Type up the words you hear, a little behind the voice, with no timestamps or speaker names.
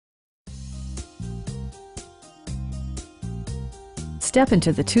Step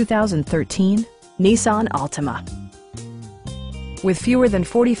into the 2013 Nissan Altima. With fewer than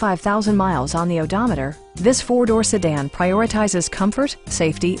 45,000 miles on the odometer, this four-door sedan prioritizes comfort,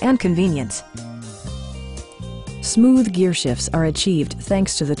 safety, and convenience. Smooth gear shifts are achieved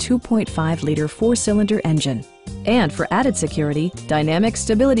thanks to the 2.5-liter four-cylinder engine. And for added security, dynamic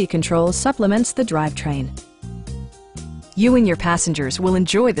stability control supplements the drivetrain. You and your passengers will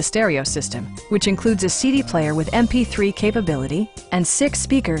enjoy the stereo system, which includes a CD player with MP3 capability and 6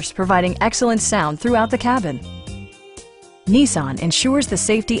 speakers providing excellent sound throughout the cabin. Nissan ensures the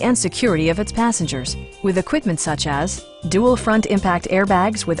safety and security of its passengers with equipment such as dual front impact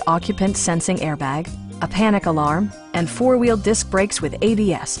airbags with occupant sensing airbag, a panic alarm, and 4-wheel disc brakes with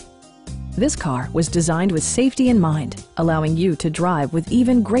ABS. This car was designed with safety in mind, allowing you to drive with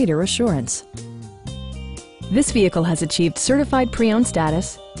even greater assurance. This vehicle has achieved certified pre-owned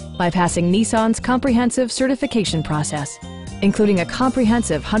status by passing Nissan's comprehensive certification process, including a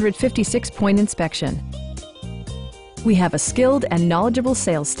comprehensive 156-point inspection. We have a skilled and knowledgeable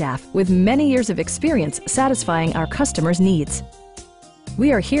sales staff with many years of experience satisfying our customers' needs.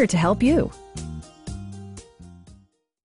 We are here to help you.